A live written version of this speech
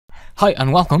Hi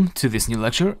and welcome to this new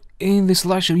lecture. In this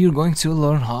lecture you're going to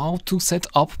learn how to set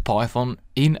up Python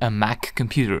in a Mac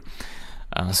computer.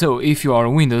 So if you are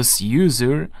a Windows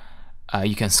user,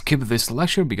 you can skip this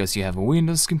lecture because you have a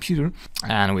Windows computer,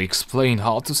 and we explained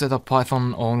how to set up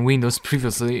Python on Windows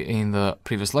previously in the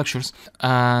previous lectures,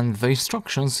 and the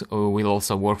instructions will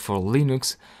also work for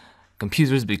Linux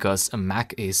computers because a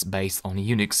Mac is based on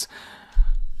Unix.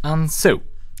 And so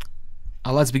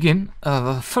let's begin.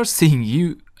 The first thing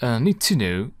you need to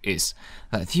know is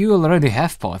that you already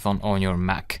have Python on your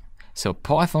Mac. So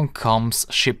Python comes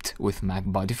shipped with Mac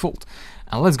by default.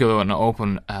 And let's go and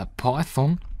open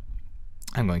Python.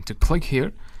 I'm going to click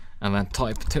here and then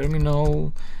type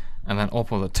terminal and then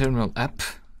open the terminal app.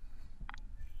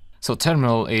 So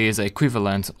terminal is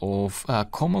equivalent of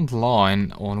command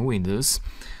line on Windows.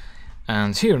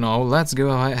 And here now let's go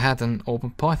ahead and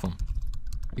open Python.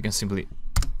 You can simply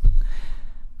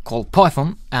call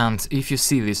Python, and if you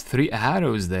see these three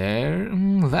arrows there,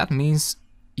 that means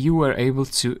you were able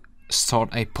to start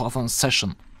a Python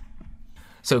session.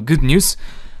 So good news.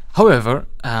 However,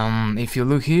 if you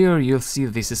look here, you'll see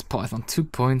this is Python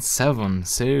 2.7,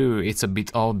 so it's a bit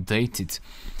outdated,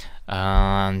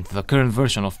 and the current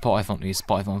version of Python is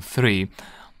Python 3.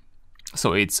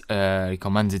 So it's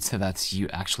recommended that you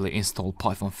actually install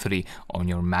Python 3 on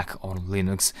your Mac or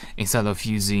Linux instead of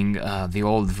using the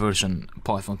old version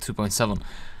Python 2.7.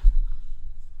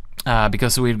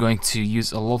 Because we're going to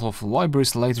use a lot of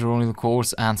libraries later on in the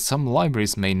course, and some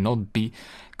libraries may not be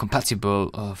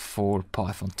compatible for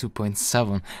Python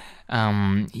 2.7.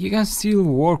 You can still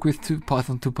work with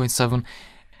Python 2.7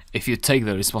 if you take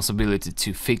the responsibility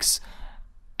to fix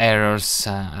errors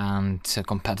and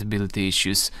compatibility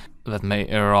issues that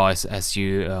may arise as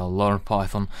you learn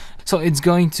Python. So it's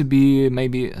going to be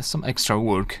maybe some extra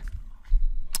work.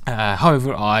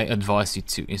 However, I advise you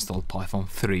to install Python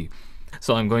 3.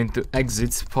 So I'm going to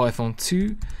exit Python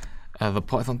 2, the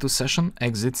Python 2 session,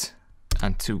 exit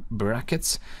and two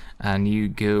brackets, and you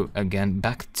go again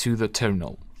back to the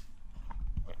terminal.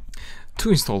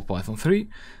 To install Python 3,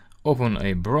 open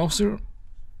a browser,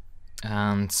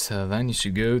 and then you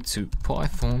should go to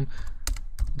python.org,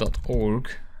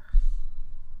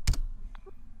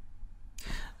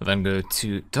 then go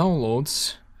to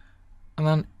downloads, and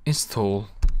then install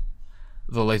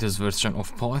the latest version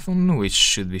of Python, which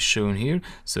should be shown here.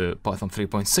 So Python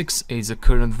 3.6 is the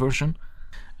current version,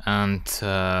 and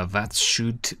that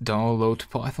should download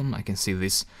Python. I can see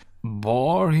this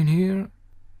bar in here.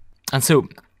 And so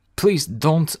please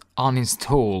don't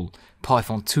uninstall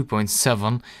Python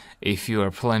 2.7 if you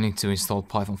are planning to install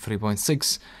Python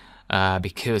 3.6,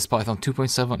 because Python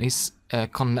 2.7 is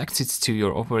connected to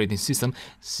your operating system.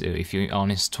 So if you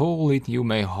uninstall it, you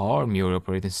may harm your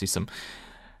operating system.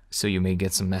 So you may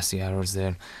get some messy errors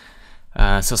there.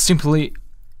 So simply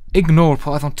ignore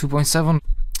Python 2.7.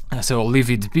 So leave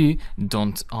it be,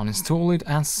 don't uninstall it,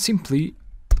 and simply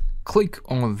click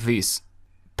on this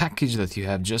package that you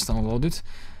have just downloaded.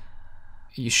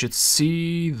 You should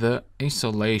see the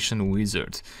installation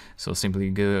wizard. So simply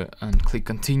go and click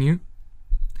continue,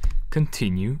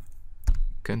 continue,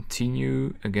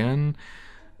 continue again,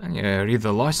 and read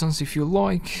the license if you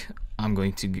like. I'm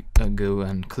going to go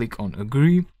and click on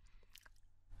agree,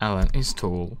 and then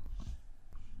install.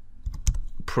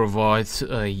 Provide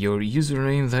your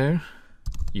username there,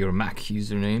 your Mac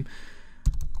username.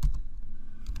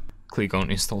 Click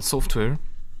on install software.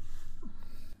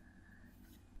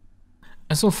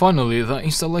 And so finally the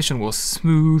installation was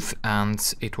smooth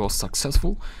and it was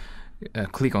successful.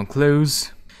 Click on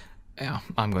close.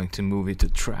 I'm going to move it to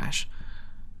trash.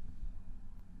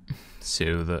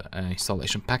 So the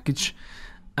installation package.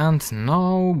 And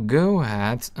now go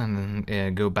ahead and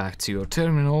go back to your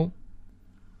terminal.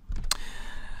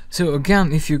 So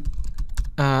again, if you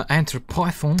enter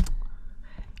Python,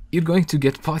 you're going to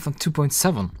get Python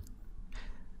 2.7.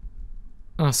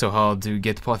 So how do you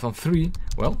get Python 3?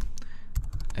 Well,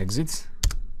 exit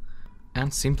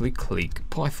and simply click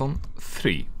Python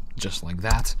 3, just like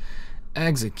that.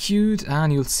 Execute,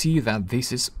 and you'll see that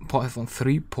this is Python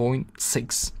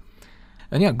 3.6.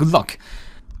 And yeah, good luck.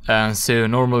 So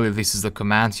normally this is the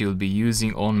command you'll be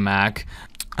using on Mac,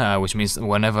 which means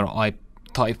whenever I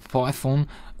type Python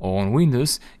on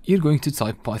Windows, you're going to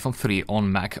type Python 3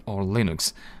 on Mac or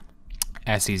Linux.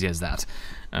 As easy as that.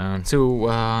 And so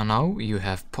now you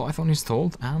have Python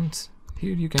installed, and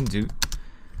here you can do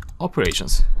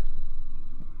operations.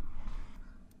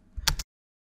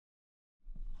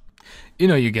 You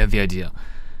know, you get the idea.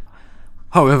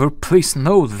 However, please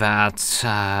note that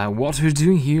what we're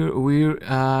doing here, we're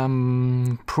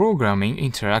programming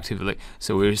interactively.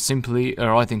 So we're simply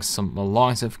writing some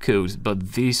lines of code,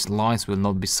 but these lines will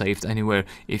not be saved anywhere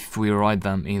if we write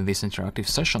them in this interactive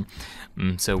session.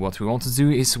 So what we want to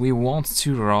do is we want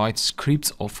to write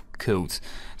scripts of code,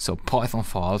 so Python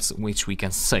files which we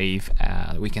can save.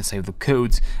 We can save the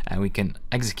code and we can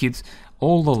execute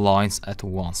all the lines at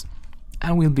once.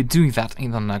 And we'll be doing that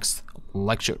in the next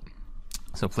lecture.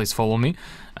 So please follow me,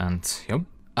 and yep,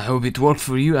 I hope it worked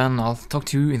for you, and I'll talk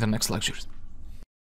to you in the next lectures.